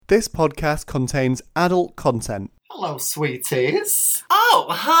This podcast contains adult content. Hello, sweeties. Oh,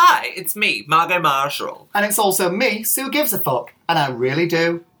 hi, it's me, Margot Marshall. And it's also me, Sue Gives a Fuck. And I really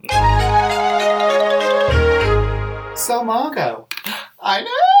do. So, Margot. I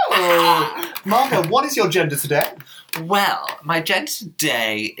know! Margot, what is your gender today? Well, my gender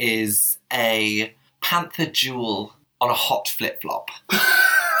today is a panther jewel on a hot flip-flop.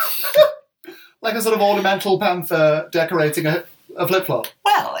 Like a sort of ornamental panther decorating a flip-flop?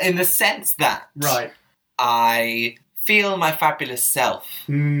 Well, in the sense that Right. I feel my fabulous self,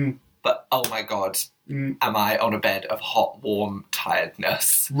 but oh my god, am I on a bed of hot, warm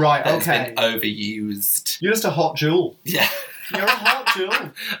tiredness? Right, That's okay. been overused. You're just a hot jewel. Yeah. You're a hot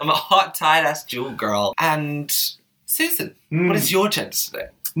jewel. I'm a hot, tired-ass jewel girl. And Susan, what is your gender today?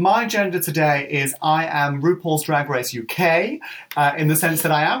 My gender today is I am RuPaul's Drag Race UK, in the sense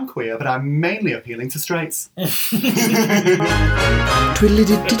that I am queer, but I'm mainly appealing to straights.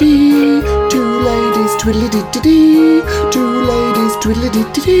 Twiddly-dee-dee-dee, two ladies, twiddly-dee-dee-dee, two ladies,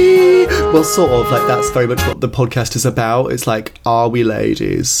 twiddly-dee-dee-dee. Well, sort of, like, that's very much what the podcast is about. It's like, are we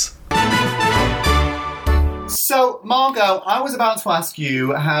ladies? So, Margot, I was about to ask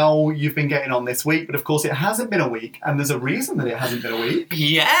you how you've been getting on this week, but of course it hasn't been a week, and there's a reason that it hasn't been a week.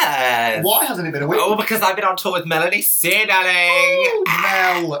 Yes! Why hasn't it been a week? Oh, because I've been on tour with Melanie C, darling!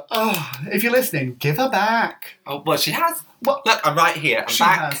 Mel, if you're listening, give her back. Oh, well, she has. What? Look, I'm right here. I'm She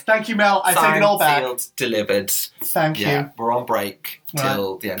back. has. Thank you, Mel. I take it all back. Sealed, delivered. Thank Yeah, you. we're on break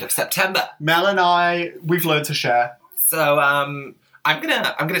till the end of September. Mel and I, we've learned to share. So, I'm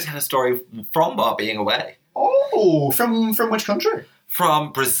gonna tell a story from our being away. Oh, from which country?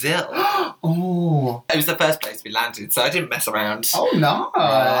 From Brazil. Oh. It was the first place we landed, so I didn't mess around. Oh, nice.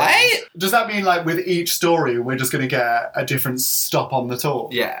 Right? Does that mean, like, with each story, we're just going to get a different stop on the tour?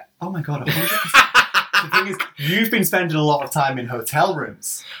 Yeah. Oh, my God, 100%. The thing is, you've been spending a lot of time in hotel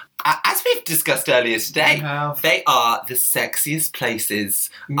rooms. As we've discussed earlier today, You have. they are the sexiest places.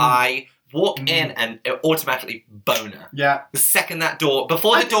 I walk in and automatically boner. Yeah. The second that door,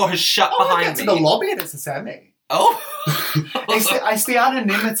 before the door has shut I behind get to me. the lobby and it's a semi. Oh! It's the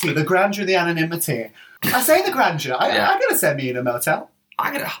anonymity, the grandeur of the anonymity. I say the grandeur. I get a semi in a motel.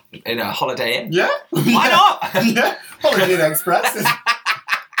 I got in a Holiday Inn. Yeah. Why not? Yeah. Holiday Inn Express.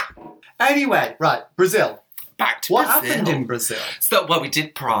 Anyway, right, Brazil. Back to What Brazil. happened in Brazil? So, well, we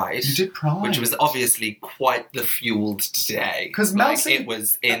did Pride. You did Pride. Which was obviously quite the fueled day. 'Cause Mel it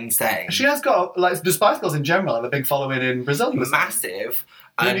was insane. She has got, like, the Spice Girls in general have a big following in Brazil. Massive.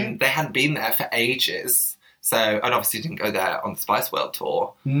 Really? And they hadn't been there for ages. So, and obviously didn't go there on the Spice World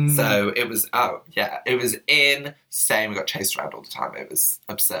tour. So it was, it was insane. We got chased around all the time. It was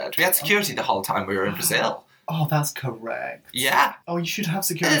absurd. We had security the whole time we were in Brazil. Oh, that's correct. Yeah. Oh, you should have It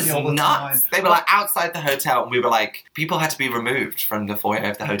security was all the nuts. time. They were like outside the hotel and we were like, people had to be removed from the foyer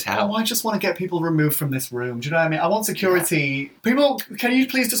of the hotel. Oh, I just want to get people removed from this room. Do you know what I mean? I want security. People, can you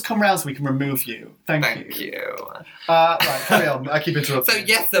please just come round so we can remove you? Thank you. Right, carry on. I keep interrupting. So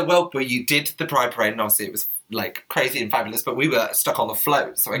yes, we did the Pride Parade and obviously it was like crazy and fabulous, but we were stuck on the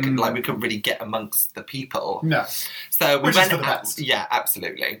float, so we couldn't really get amongst the people. No. So we Which went is for the out. best. Yeah,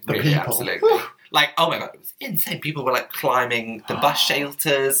 absolutely. The really, people. absolutely. Like, oh my god, it was insane. People were like climbing the bus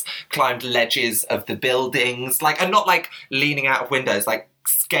shelters, climbed ledges of the buildings, like, and not like leaning out of windows, like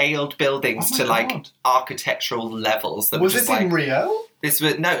scaled buildings Oh my to like God. architectural levels. That Was were this just, in like, Rio?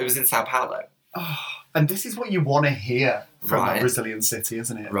 it was in Sao Paulo. And this is what you want to hear from a Right. Brazilian city,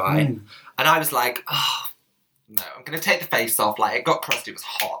 isn't it? Right. Mm. And I was like, oh, no, I'm going to take the face off. Like, it got crusty, it was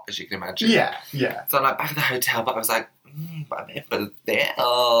hot, as you can imagine. Yeah, yeah. So I'm like back at the hotel, but I was like, but I'm in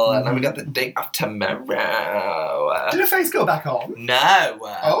Brazil, and then we got the date of tomorrow. Did her face go back on? No.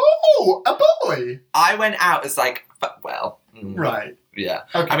 Oh, a boy! I went out as like, Right. yeah.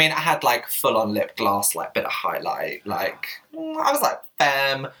 Okay. I mean, I had like full-on lip gloss, like bit of highlight, like, I was like,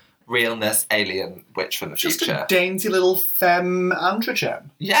 femme, realness, alien, witch from the Just future. a dainty little femme androgen.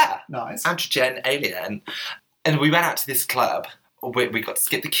 Yeah. Nice. Androgen, alien. And we went out to this club. We got to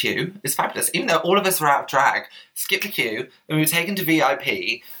skip the queue. It's fabulous. Even though all of us were out of drag, skip the queue, and we were taken to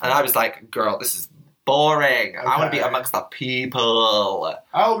VIP, and I was like, girl, this is boring. I want to be amongst the people.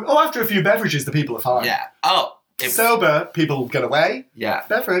 Oh, after a few beverages, the people are fine. Yeah. Oh. Sober, people get away. Yeah.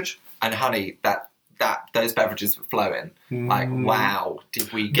 Beverage. And honey, those beverages were flowing. Like, wow,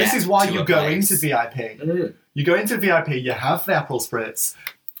 did we get This is why to you a go place. into VIP. You go into VIP, you have the Aperol Spritz,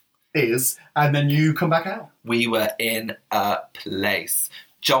 and then you come back out. We were in a place.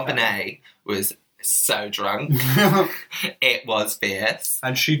 John Bonet was so drunk. It was fierce.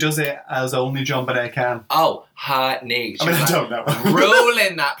 And she does it as only John Bonet can. Oh, her knee. She I mean, was I like, don't know.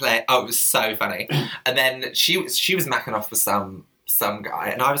 rolling that play. Oh, it was so funny. And then she was macking off with some some guy.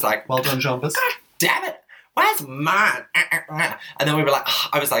 And I was like, well done, Jombers. God damn it. Where's mine? And then we were like,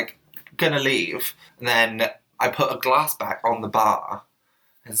 I was like, gonna leave. And then I put a glass back on the bar.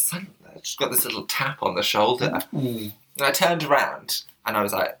 And suddenly I just got this little tap on the shoulder. And I turned around and I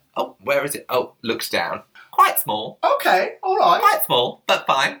was like, oh, where is it? Oh, looks down. Quite small. Okay, all right. Quite small, but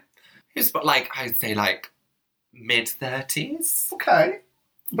fine. He was like, I'd say like mid-30s. Okay.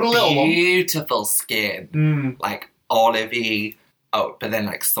 But a little one. Beautiful skin. Like olivey. Oh, but then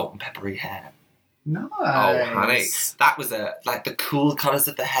like salt and peppery hair. Nice. Oh, honey. That was like the cool colours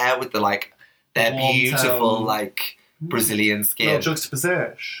of the hair with the like, their Warm beautiful tone. like Brazilian skin. Little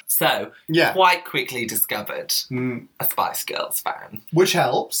juxtaposition. So, quite quickly discovered a Spice Girls fan. Which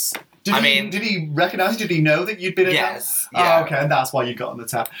helps. Did he recognise you? Did he know that you'd been a Yes. Yeah. Yeah. Oh, okay, and that's why you got on the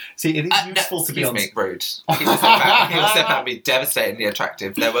tab. See, it is useful to be on... rude. He also found me devastatingly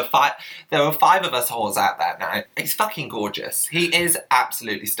attractive. There were five of us whores out that night. He's fucking gorgeous. He is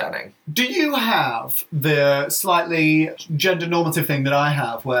absolutely stunning. Do you have the slightly gender normative thing that I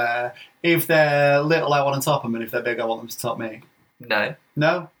have, where if they're little, I want to top them, and if they're big, I want them to top me? No.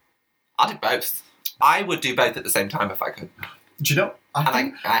 No? I do both. I would do both at the same time if I could. Do you know?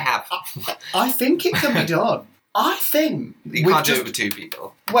 I have. I think it can be done. I think... You can't do it with two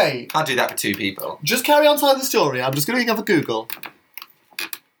people. Wait. Can't do that with two people. Just carry on telling the story. I'm just going to have a Google.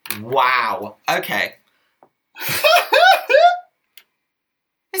 Wow. Okay.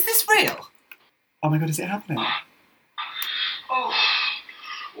 Is this real? Oh my god, is it happening? Oh,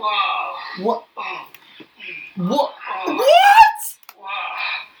 wow. What? Oh, What? What? wow.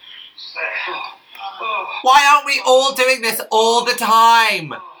 Oh, Why aren't we all doing this all the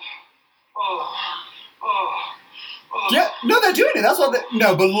time? oh, Yeah, no, they're doing it. That's what they...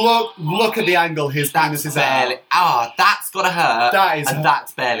 No, but look at the angle his penis is barely. at. Ah, that's gotta hurt. That is and hurt.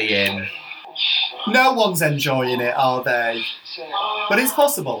 that's barely in. No one's enjoying it, are they? But it's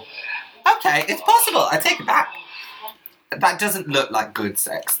possible. Okay, it's possible. I take it back. That doesn't look like good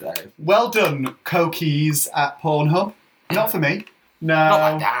sex, though. Well done, Cokies at Pornhub. Not for me. No. Not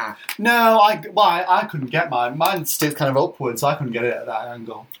like that. No, I couldn't get mine. Mine sticks kind of upwards, so I couldn't get it at that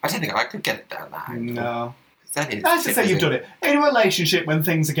angle. I don't think I could get it down that angle. No. That is Nice to say you've done it. In a relationship when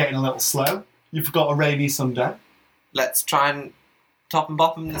things are getting a little slow, you've got a rainy Sunday. Let's try and top and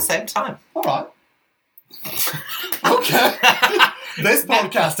bottom at the same time. All right. Okay. This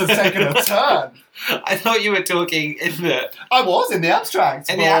podcast has taken a turn. I thought you were talking in the... I was in the abstract.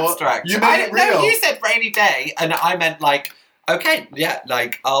 In the abstract. You made it real. No, you said rainy day, and I meant like, okay, yeah,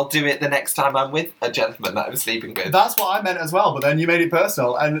 like, I'll do it the next time I'm with a gentleman that I'm sleeping with. That's what I meant as well, but then you made it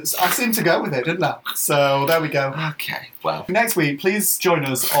personal, and I seemed to go with it, didn't I? So, there we go. Okay, well. Next week, please join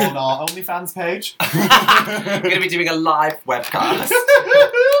us on our OnlyFans page. We're going to be doing a live webcast.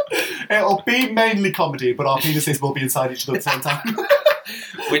 It'll be mainly comedy, but our penises will be inside each other at the same time.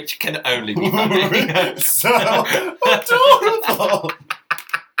 Which can only be funny. So adorable.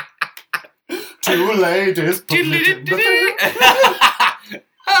 Two ladies.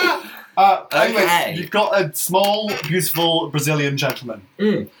 Anyway, Okay. you've got a small, beautiful Brazilian gentleman.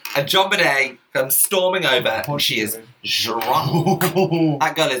 And John Bonet comes storming over, and she is drunk.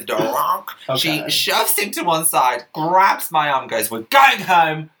 That girl is drunk. Okay. She shoves him to one side, grabs my arm, goes, "We're going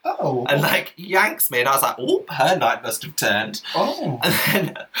home," Oh. and like yanks me, and I was like, "Oh, her night must have turned." Oh. And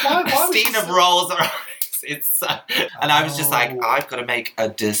then Why was she Christina so- rolls her eyes. It's and I was just like, I've got to make a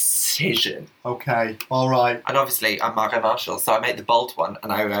decision. Okay. All right. And obviously, I'm Margot Marshall, so I make the bold one,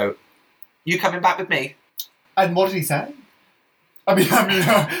 and I go, "You coming back with me?" And what did he say? I mean,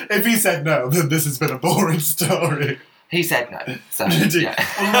 if he said no, then this has been a boring story. He said no. So Did he? yeah.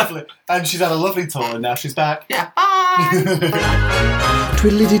 Lovely. And she's had a lovely tour, and now she's back. Yeah, bye.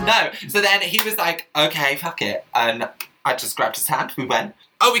 Twiddly-did. No. So then he was like, okay, fuck it. And I just grabbed his hand. We went.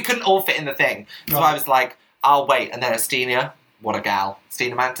 Oh, we couldn't all fit in the thing. So Right. I was like, I'll wait. And then Estina, what a gal.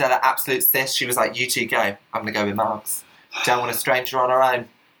 Estina Mandela, absolute sis. She was like, you two go. I'm going to go with Marks. Don't want a stranger on her own.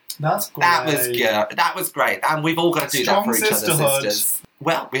 That's great. That was good. That was great. And we've all got to do Strong that for each other, sisterhood. sisters.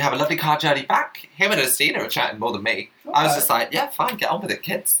 Well, we have a lovely car journey back. Him and Estina are chatting more than me. I was Okay. just like, yeah, fine, get on with it,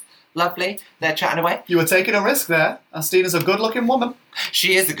 kids. Lovely. They're chatting away. You were taking a risk there. Astina's a good-looking woman.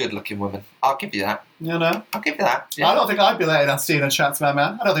 She is a good-looking woman. I'll give you that. You know? I'll give you that. Yeah. I don't think I'd be letting Astina chat to my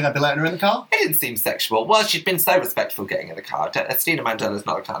man. I don't think I'd be letting her in the car. It didn't seem sexual. Well, she'd been so respectful getting in the car. Estina Mandela's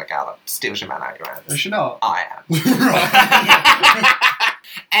not the kind of gal that steals your man out of your hands. Is she not? I am. Right.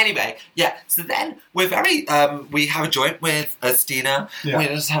 Anyway, yeah, so then we're very, we have a joint with Estina. Yeah. We're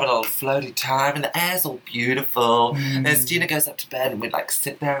just having a little floaty time, and the air's all beautiful. And Estina goes up to bed, and we, like,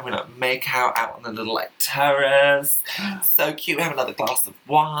 sit there, and we, like, make out on the little, like, terrace. So cute. We have another glass of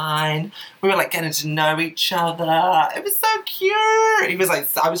wine. We were, like, getting to know each other. It was so cute. He was, like,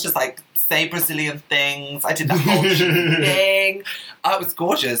 I was just, like, say Brazilian things. I did the whole thing. Oh, it was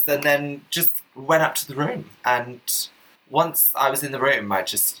gorgeous. And then just went up to the room, and once I was in the room,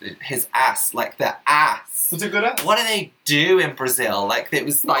 his ass, like the ass. Was it good ass? What do they do in Brazil? Like, it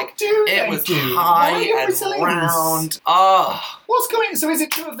was like, it was Why high are you and Brazilians? round. Oh. What's going? So is it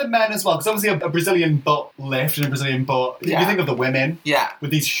true of the men as well? Because obviously a Brazilian butt lift and a Brazilian butt. Yeah. You think of the women Yeah.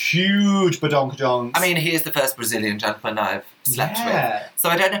 with these huge badonkadonks. I mean, he is the first Brazilian gentleman I've slept Yeah. with. So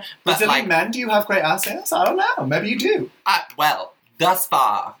I don't know. But Brazilian like, men, do you have great asses? I don't know. Maybe you do. well, thus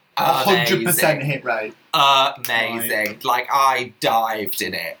far, 100% amazing. hit rate. Amazing. Right. Like, I dived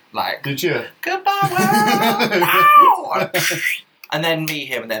in it. Like, Did you? goodbye, world. Wow. And then me,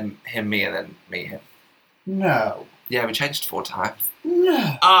 him, and then him, me, and then me, him. No. Yeah, we changed 4 times.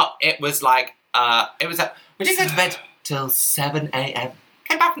 No. Oh, it was like, we didn't go to bed till 7 a.m.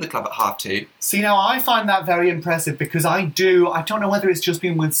 Came back from the club at 2:30. See, now I find that very impressive because I don't know whether it's just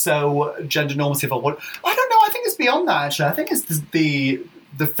been with so gender normative or what. I don't know. I think it's beyond that, actually. I think it's the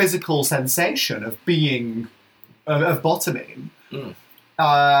physical sensation of being, of bottoming.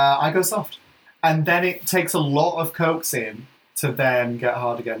 I go soft. And then it takes a lot of coaxing to then get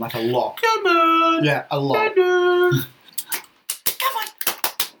hard again, like a lot. Come on. Yeah, a lot. Come on.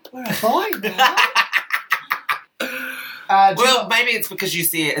 Where am I now? Well, maybe it's because you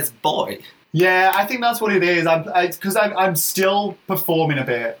see it as boy. Yeah, I think that's what it is. Because I'm still performing a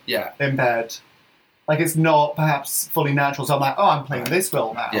bit Yeah. in bed. Like, it's not perhaps fully natural. So I'm like, oh, I'm playing this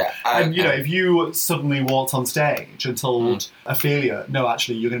role now. Yeah. And, you know, if you suddenly walked on stage and told Ophelia, no,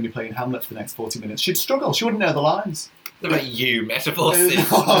 actually, you're going to be playing Hamlet for the next 40 minutes, she'd struggle. She wouldn't know the lines. What about you, metaphors?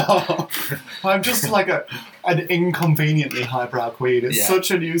 I'm just like an inconveniently highbrow queen. It's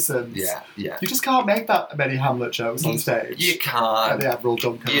such a nuisance. Yeah, yeah. You just can't make that many Hamlet jokes on stage. You can't. At the Admiral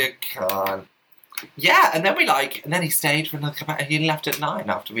Duncan. You can't. Yeah, and then he stayed for another couple. He left at 9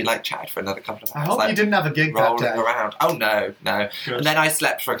 after we chatted for another couple of hours. I hope you didn't have a gig that rolling day. around. Oh no. Good. And then I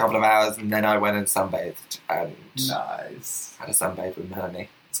slept for a couple of hours, and then I went and sunbathed and Nice. had a sunbathe with Melanie.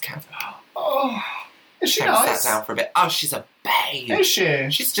 It's Cam. Oh, is she Cam nice? sat down for a bit. Oh, she's a babe. Is she?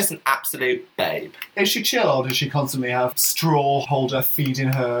 She's just an absolute babe. Is she chill, or does she constantly have straw holder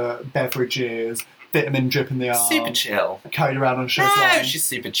feeding her beverages, vitamin drip in the arm, Super chill. carried around on No, chaise she's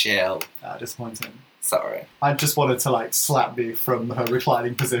super chill. disappointing. Sorry. I just wanted to slap me from her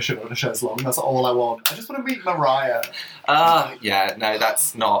reclining position on a chaise longue. That's all I want. I just want to meet Mariah. Yeah, no,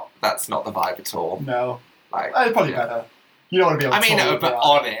 that's not the vibe at all. No, Like, probably better. You don't want to be on. I mean, tour no, with but Mariah.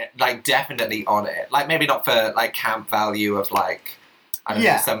 on it, definitely on it. Maybe not for camp value of I don't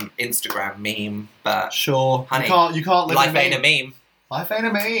know, some Instagram meme, but Sure, honey, you can't live life in ain't a meme. Life ain't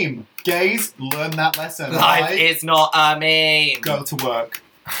a meme. Gays, learn that lesson. Life right? is not a meme. Go to work.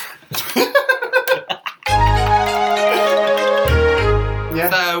 Yeah.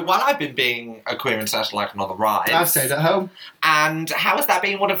 So while I've been being a queer international icon on the rise, I've stayed at home. And how has that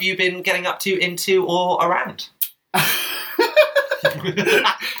been? What have you been getting up to, into, or around? Thank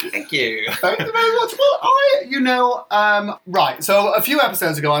you. Thank you very much. Well, right. So a few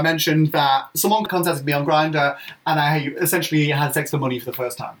episodes ago, I mentioned that someone contacted me on Grindr, and I essentially had sex for money for the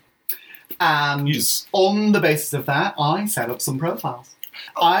first time. And on the basis of that, I set up some profiles.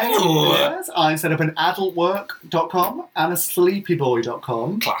 I set up an adultwork.com and a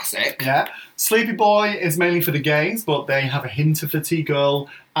sleepyboy.com. Classic. Yeah. Sleepy Boy is mainly for the gays, but they have a hint of the T-girl.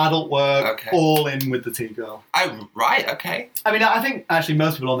 Adult Work, all in with the T-girl. Oh, right, okay. I mean, I think actually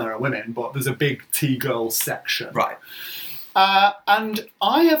most people on there are women, but there's a big T-girl section. Right. And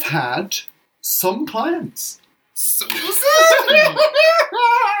I have had some clients. Susan!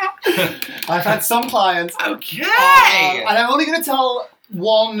 I've had some clients. Okay. And I'm only going to tell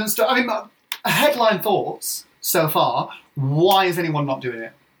one story. I mean, headline thoughts so far. Why is anyone not doing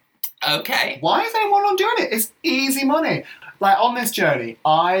it? Okay. Why is anyone not doing it? It's easy money. On this journey,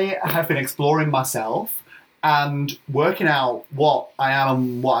 I have been exploring myself and working out what I am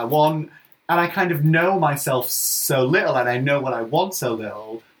and what I want. And I kind of know myself so little, and I know what I want so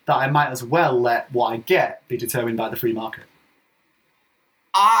little, that I might as well let what I get be determined by the free market.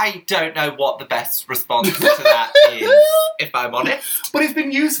 I don't know what the best response to that is, if I'm honest. But it's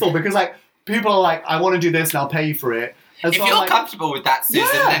been useful because, people are like, I want to do this and I'll pay you for it. And if so you're comfortable with that, Susan,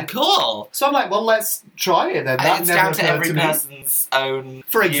 then cool. So I'm like, well, let's try it then. I think it's down to every person's own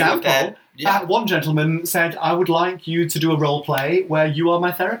For view of example, Yeah. One gentleman said, I would like you to do a role play where you are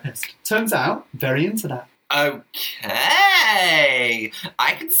my therapist. Turns out, very into that. Okay.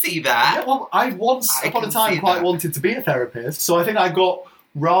 I can see that. Yeah, well, I once upon a can time see quite that. wanted to be a therapist, so I think I got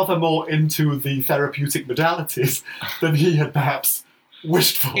rather more into the therapeutic modalities than he had perhaps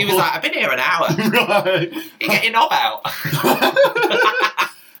wished for. He was like, I've been here an hour. Right. You get your knob out.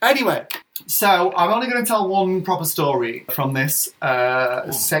 Anyway, so I'm only going to tell one proper story from this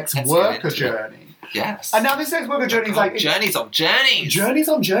sex let's worker get into it. journey. Yes. And now this sex worker journey is like... journeys on journeys. Journeys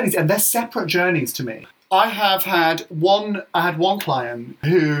on journeys, and they're separate journeys to me. I had one client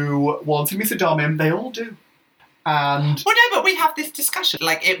who wanted me to dom him. They all do. And Well, no, but we have this discussion.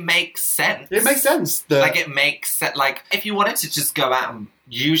 Like, it makes sense. it makes sense that... Like, it makes sense. Like, if you wanted to just go out and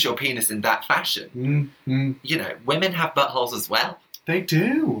use your penis in that fashion, you know, women have buttholes as well. They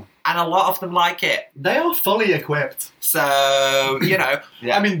do. And a lot of them like it. They are fully equipped. So, you know.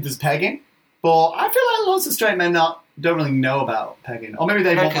 I mean, there's pegging, but I feel like lots of straight men don't really know about pegging. Or maybe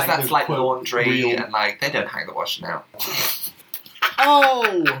they want because like that's the, like quote, laundry real... and like they don't hang the washing out.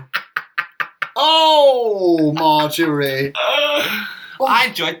 Oh, Marjorie. I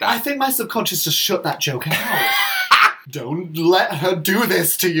enjoyed that. I think my subconscious just shut that joke out. Don't let her do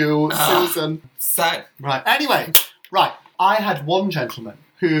this to you, Susan. So, Right, anyway, right. I had one gentleman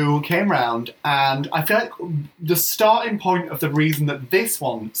who came round, and I feel like the starting point of the reason that this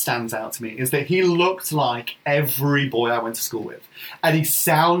one stands out to me is that he looked like every boy I went to school with. And he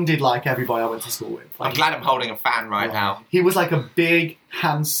sounded like every boy I went to school with. I'm Like, glad I'm holding a fan right now. he was like a big,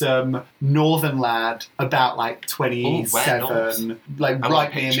 handsome, northern lad, about like 27, like I want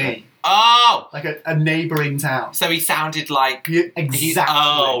right a near picture. me. Oh! Like a neighbouring town. So he sounded like... Exactly.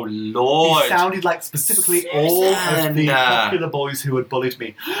 Oh, Lord. He sounded like specifically all of the Susan. popular boys who had bullied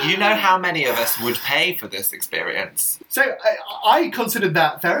me. You know how many of us would pay for this experience? So I considered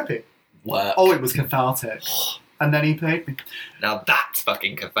that therapy. Work. Oh, it was cathartic. And then he paid me. Now that's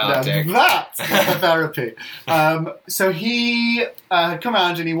fucking Now cathartic. that's therapy. So he had come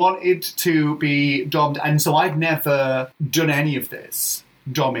around and he wanted to be dommed. And so I'd never done any of this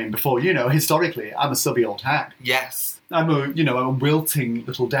domming before. You know, historically, I'm a subby old hag. Yes. I'm a wilting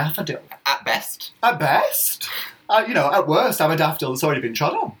little daffodil. At best. At best. At worst, I'm a daffodil that's already been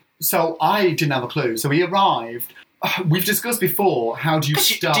trod on. So I didn't have a clue. So he arrived. We've discussed before, how do you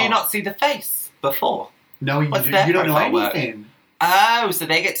start? Do you not see the face before? No, you What's their don't know profile work? anything. Oh, so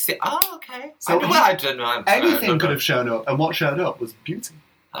they get to see... Oh, okay. So I don't know. Anything could have shown up, and what showed up was beauty.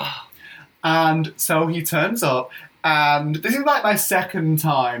 And so he turns up, and this is like my second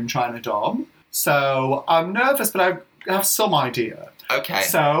time trying to dom. So I'm nervous, but I have some idea. Okay.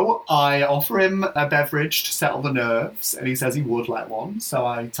 So I offer him a beverage to settle the nerves, and he says he would like one. So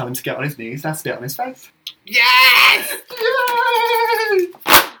I tell him to get on his knees, and I spit on his face. Yes! Yay!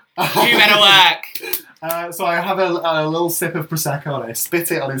 You better work. So I have a little sip of Prosecco, and I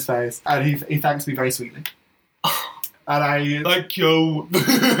spit it on his face, and he thanks me very sweetly. And I... Thank you.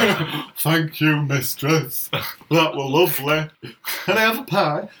 Thank you, mistress. That was lovely. Can I have a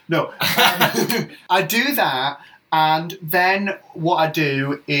pie? No. I do that, and then what I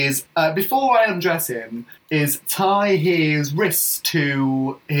do is, before I undress him, is tie his wrists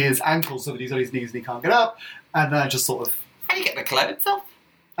to his ankles so that he's on his knees and he can't get up, and then I just sort of... How do you get the clothes off?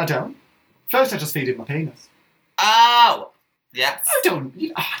 I don't. First I just feed him my penis. Oh! Yes. I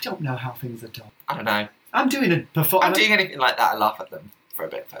don't know how things are done. I don't know. I'm doing a I'm performance. doing anything like that, I laugh at them for a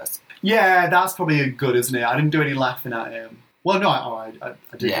bit first. Yeah, that's probably good, isn't it? I didn't do any laughing at him. Well, no, I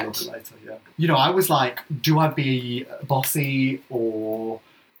did Yet. a little bit later, yeah. You know, I was like, do I be bossy or...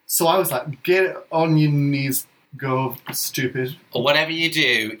 So I was like, get on your knees, go stupid. Or whatever you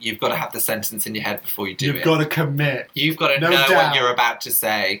do, you've got to have the sentence in your head before you do You've it. got to commit. You've got to No know doubt. what you're about to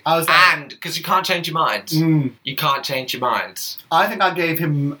say. I was like- And, because you can't change your mind. Mm. You can't change your mind. I think I gave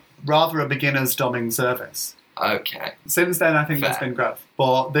him rather a beginner's domming service. Okay. Since then, I think there's Fair. been growth.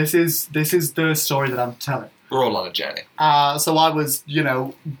 But this is the story that I'm telling. We're all on a journey. So I was,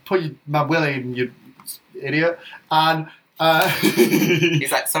 put my willy in, you idiot. And...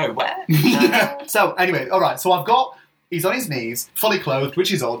 He's like, sorry, where? Yeah. So anyway, all right. So he's on his knees, fully clothed,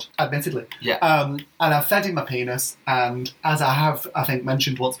 which is odd, admittedly. Yeah. And I've fed him my penis, and as I have, I think,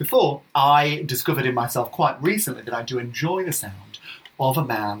 mentioned once before, I discovered in myself quite recently that I do enjoy the sound of a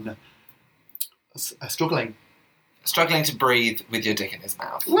man struggling. Struggling to breathe with your dick in his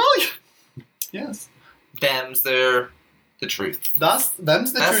mouth. Well, yes. Them's the truth.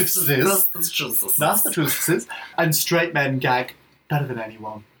 Them's the truth, sis. That's the truth. That's the truth, sis. And straight men gag better than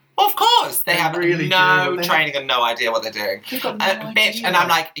anyone. Of course, they have really no do. They training and no idea what they're doing. They've got no Bitch, idea. and I'm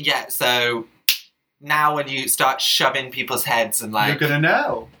like, yeah, so now when you start shoving people's heads and like... You're gonna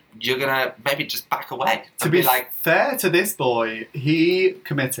know. you're gonna maybe just back away To and be be like, fair to this boy, he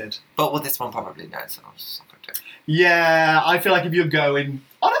committed. but well, this one probably knows. So I'm just not gonna do it. Yeah, I feel like if you're going,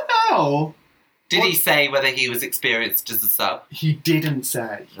 I don't know. Did he say whether he was experienced as a sub? He didn't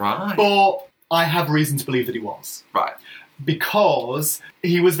say. Right. But I have reason to believe that he was. Right. Because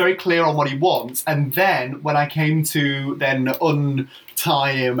he was very clear on what he wants, and then when I came to then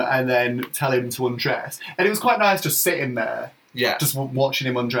untie him and then tell him to undress, and it was quite nice just sitting there, Yeah. just watching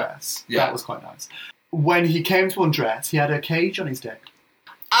him undress. Yeah. That was quite nice. When he came to undress, he had a cage on his dick.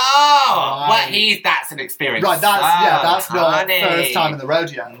 Oh, Right. well, that's an experience. Right, that's not honey. first time in the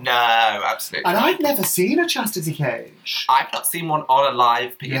rodeo. No, absolutely. And I've never seen a chastity cage. I've not seen one on a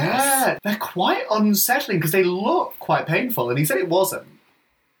live penis. Yeah, they're quite unsettling because they look quite painful, and he said it wasn't.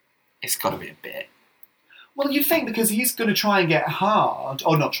 It's got to be a bit. Well, you think because he's going to try and get hard,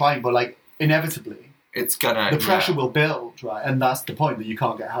 or not trying, but like inevitably, It's gonna. the pressure will build, right? And that's the point, that you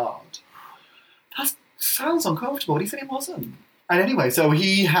can't get hard. That sounds uncomfortable. He said it wasn't. And anyway, so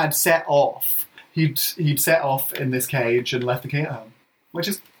he had set off. He'd set off in this cage and left the key at home, which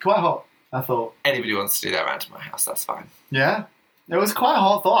is quite hot, I thought. Anybody wants to do that around to my house, that's fine. Yeah, it was quite a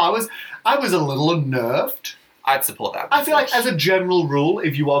hot thought. I was a little unnerved. I'd support that. I feel like, message. as a general rule,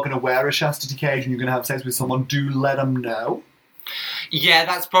 if you are going to wear a chastity cage and you're going to have sex with someone, do let them know. Yeah,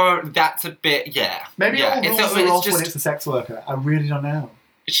 that's a bit. Yeah. Maybe yeah. all rules are off when it's a sex worker. I really don't know.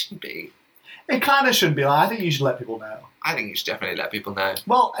 It shouldn't be. It kind of shouldn't be. Like, I think you should let people know. I think you should definitely let people know.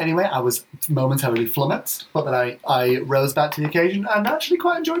 Well, anyway, I was momentarily flummoxed, but then I rose back to the occasion and actually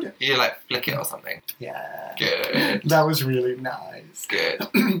quite enjoyed it. You like flick it or something. Yeah. Good. That was really nice. Good.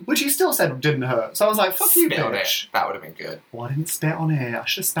 Which he still said didn't hurt. So I was like, fuck you, Spit on bitch. it. That would have been good. Well, I didn't spit on it. I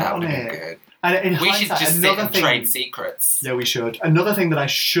should have spat That on would have it. been good. And in We should hindsight, just sit another and thing... trade secrets. Yeah, we should. Another thing that I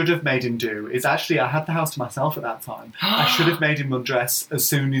should have made him do is actually, I had the house to myself at that time. I should have made him undress as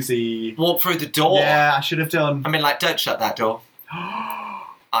soon as he... Walk through the door. Yeah, I should have done. I mean, like, don't shut that door.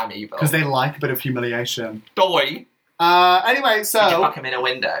 I'm evil. Because they like a bit of humiliation. Boy. Anyway, You can so... fuck him in a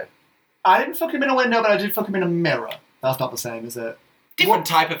window. I didn't fuck him in a window, but I did fuck him in a mirror. That's not the same, is it? Different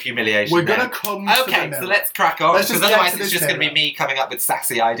type of humiliation. We're going then. to come to the Okay, mirror. so let's crack on. Let's just Because get otherwise to it's this just going to be mirror. me coming up with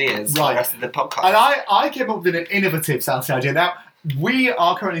sassy ideas for Right. the rest of the podcast. And I came up with an innovative sassy idea. Now, we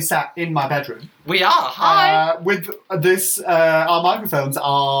are currently sat in my bedroom. We are. Hi. With this, our microphones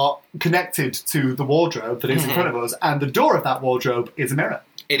are connected to the wardrobe that is in front of us, and the door of that wardrobe is a mirror.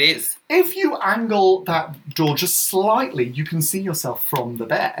 It is. If you angle that door just slightly, you can see yourself from the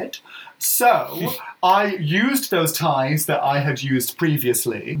bed. So, I used those ties that I had used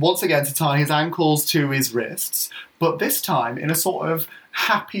previously, once again to tie his ankles to his wrists, but this time in a sort of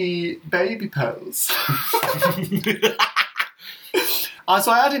happy baby pose. So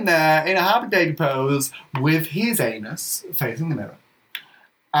I had him there in a happy baby pose with his anus facing the mirror.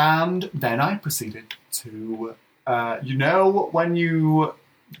 And then I proceeded to, you know, when you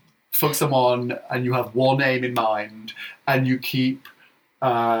fuck someone and you have one aim in mind and you keep,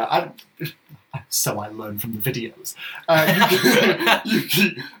 so I learned from the videos.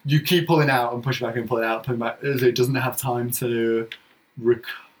 You keep pulling out and pushing back and pulling out, as it doesn't have time to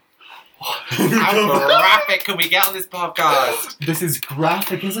How graphic can we get on this podcast? This is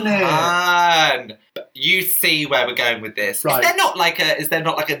graphic, isn't it? Man, you see where we're going with this. Right. Is there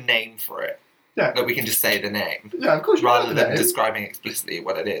not like a name for it? Yeah. That we can just say the name Yeah, of course you rather know than the name. describing explicitly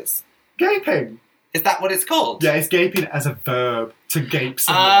what it is. Gaping. Is that what it's called? Yeah, it's gaping as a verb. To gape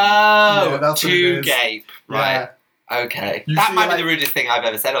someone. Oh, Yeah, that's what it to is. gape. Right. Yeah. Okay. You that see, might like- be the rudest thing I've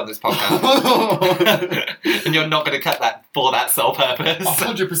ever said on this podcast. And you're not going to cut that for that sole purpose.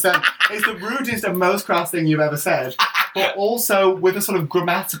 100%. It's the rudest and most crass thing you've ever said, but also with a sort of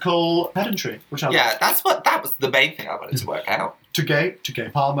grammatical pedantry, which I like. Yeah, that was the main thing I wanted to work out. To gape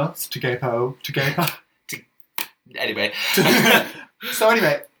almost, to gape-o, to gape. Anyway. So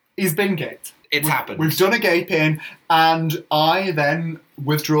anyway, he's been gaped. It's happened. We've done a gaping, and I then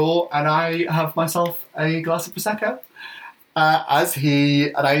withdraw, and I have myself a glass of Prosecco.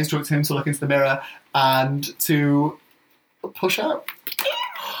 And I instruct him to look into the mirror and to push out.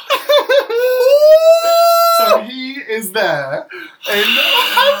 So he is there in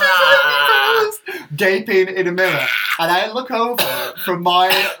gaping in a mirror, and I look over from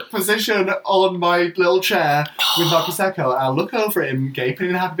my position on my little chair with my Prosecco, and I look over at him gaping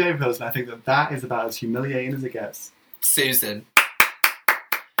in a happy baby pose, and I think that is about as humiliating as it gets. Susan.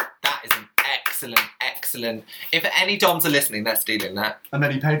 That is an excellent. If any Doms are listening, they're stealing that. And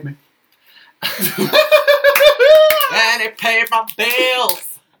then he paid me. And it paid my bills.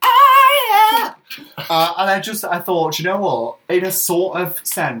 And I thought, you know what? In a sort of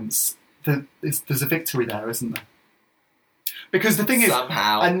sense, there's a victory there, isn't there? Because the thing is,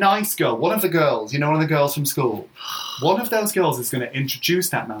 Somehow. a nice girl, one of the girls, one of the girls from school, one of those girls is going to introduce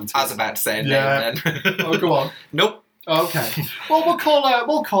that man to I us. was about to say a Yeah. name then. Oh, go on. Nope. Okay. Well, we'll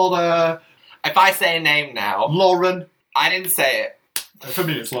call her If I say a name now, Lauren. I didn't say it. For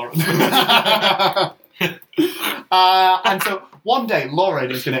me, it's Lauren. And so one day,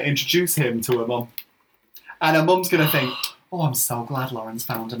 Lauren is going to introduce him to her mum. And her mum's going to think, oh, I'm so glad Lauren's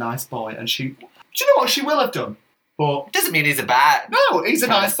found a nice boy. And do you know what she will have done? But Doesn't mean he's a bad. no, he's a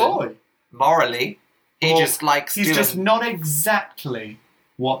nice person. boy. Morally, he Well, just likes He's doing just not exactly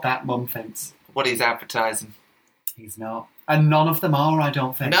what that mum thinks. what he's advertising. He's not. And none of them are, I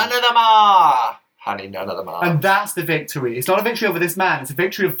don't think. None of them are. Honey, none of them are. And that's the victory. It's not a victory over this man. It's a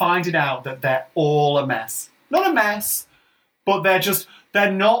victory of finding out that they're all a mess. Not a mess, but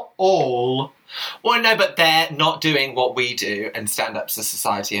they're not all... Well, no, but they're not doing what we do and stand up to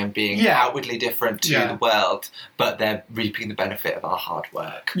society and being Yeah. outwardly different to Yeah. the world, but they're reaping the benefit of our hard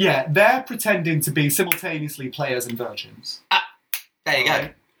work. Yeah, they're pretending to be simultaneously players and virgins. There you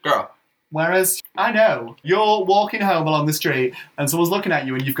Right. go. Girl. Whereas, I know, you're walking home along the street and someone's looking at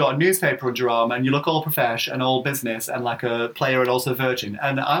you and you've got a newspaper under your arm and you look all profesh and all business and like a player and also virgin.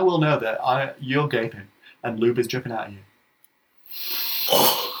 And I will know that you're gaping and lube is dripping out of you.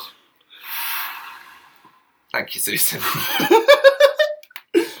 Thank you, Susan.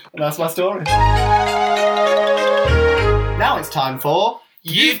 And that's my story. Now it's time for...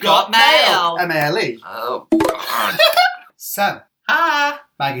 You've got mail! M-A-L-E. Oh, God. So,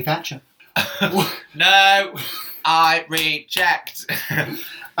 Maggie Thatcher. No, I reject.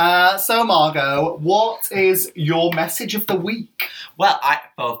 So, Margot, what is your message of the week? Well,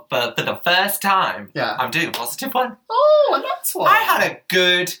 for the first time, Yeah. I'm doing a positive one. Oh, and that's one. I had a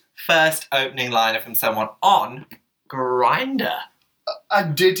good first opening liner from someone on Grindr.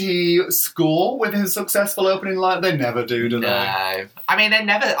 And did he score with his successful opening line? They never do they? No, I mean they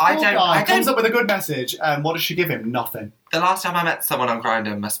never. Comes up with a good message, and what does she give him? Nothing. The last time I met someone on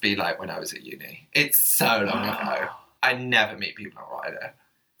Grindr must be like when I was at uni. It's so long ago. I never meet people on Grindr.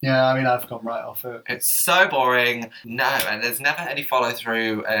 Yeah, I mean, I've gone right off it. It's so boring. No, and there's never any follow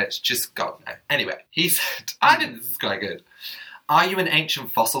through, and it's just God no. Anyway, he said, I think this is quite good. Are you an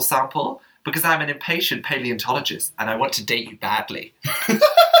ancient fossil sample? Because I'm an impatient paleontologist and I want to date you badly.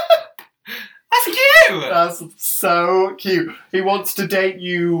 That's cute! That's so cute. He wants to date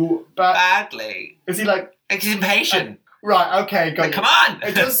you, but Badly. is he like... He's impatient. Right, okay, got Like, you. come on!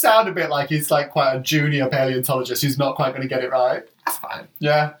 It does sound a bit like he's like quite a junior paleontologist who's not quite going to get it right. That's fine.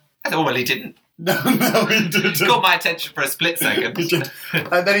 Yeah. I thought, well, he didn't. No, he didn't. He got my attention for a split second. He did.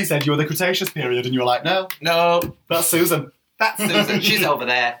 And then he said you were the Cretaceous period, and you were like, no, No, that's Susan. that's Susan. She's over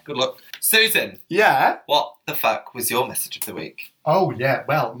there. Good luck. Susan, Yeah. what the fuck was your message of the week? Oh, yeah.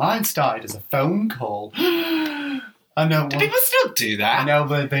 Well, mine started as a phone call. I know. Do well, people still do that? I know,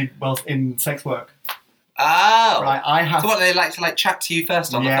 but in sex work. Oh. Right, I have... So what, they like to like chat to you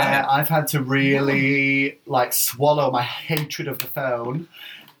first on the Yeah, phone? I've had to really like swallow my hatred of the phone,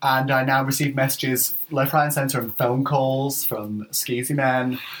 and I now receive messages left, right, and centre and phone calls from skeezy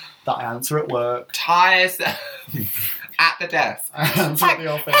men that I answer at work. Tires at the desk. I answer at the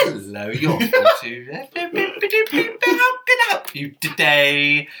office. Hello, you're free to... How can I help you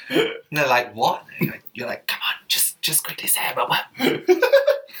today? And they're like, what? And you're like, come on, just quickly say I'm at work.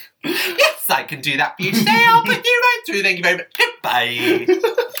 Yes, I can do that for you today. I'll put you right through. Thank you very much. Goodbye.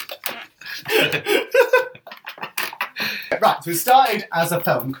 Right, so it started as a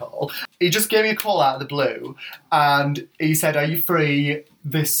phone call. He just gave me a call out of the blue, and he said, are you free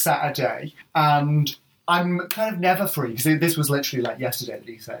this Saturday? And I'm kind of never free, because this was literally like yesterday that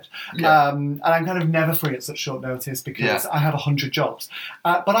he said. Yeah. And I'm kind of never free at such short notice because Yeah. I have 100 jobs.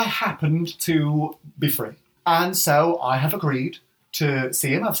 But I happened to be free. And so I have agreed to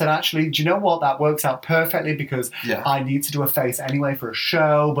see him. I've said, actually, do you know what? That works out perfectly because Yeah. I need to do a face anyway for a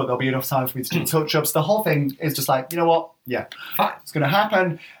show, but there'll be enough time for me to do touch-ups. The whole thing is just like, you know what? Yeah, Fine. it's going to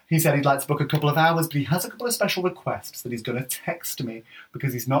happen. He said he'd like to book a couple of hours, but he has a couple of special requests that he's going to text me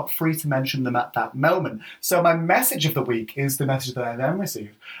because he's not free to mention them at that moment. So my message of the week is the message that I then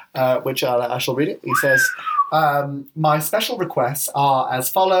received, which I shall read it. He says, my special requests are as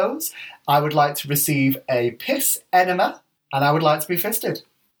follows. I would like to receive a piss enema, and I would like to be fisted.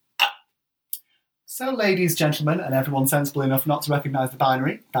 So, ladies, gentlemen, and everyone sensible enough not to recognise the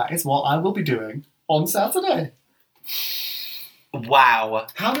binary, that is what I will be doing on Wow.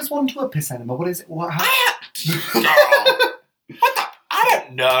 How does one do a piss enema? What is it? What, how? What the? I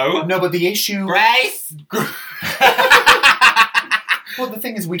don't know. No, but the issue... Grace? Well, the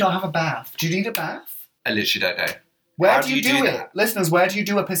thing is, we don't have a bath. Do you need a bath? I literally don't know. Where How do do you you do do it? that? Listeners, where do you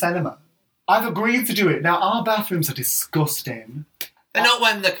do a piss enema? I've agreed to do it. Now, our bathrooms are disgusting. They're not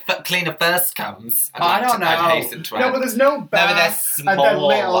when the cleaner first comes. I don't know. I'd hasten to No, add. but there's no No, bath. but they're And small. they're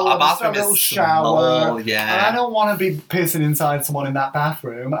little. Our There's bathroom a little is shower. small, yeah. And I don't want to be pissing inside someone in that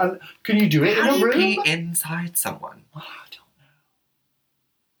bathroom. And can you do it How in do a you room? pee inside someone? I don't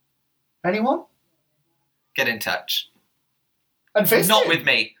know. Anyone? Get in touch. And fisting? Not with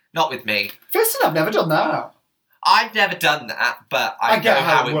me. Not with me. Fisting, I've never done that. I've never done that, but I get know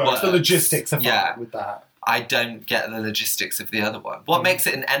how it it works. The logistics are fine Yeah. with that. I don't get the logistics of the other one. What makes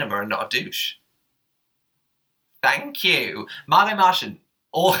it an enema and not a douche? Thank you. Margot Martian.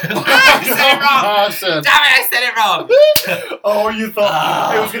 Oh, I said it wrong. Martian. Damn it, I said it wrong. Oh, you thought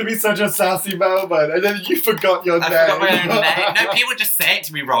Ah. it was going to be such a sassy moment, and then you forgot your I name. forgot my own name. No, people just say it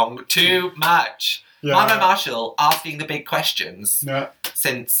to me wrong too much. Yeah. Margot Marshall asking the big questions No,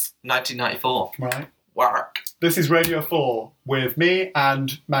 since 1994. right. Work. This is Radio 4 with me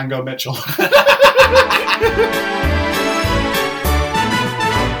and Mango Mitchell.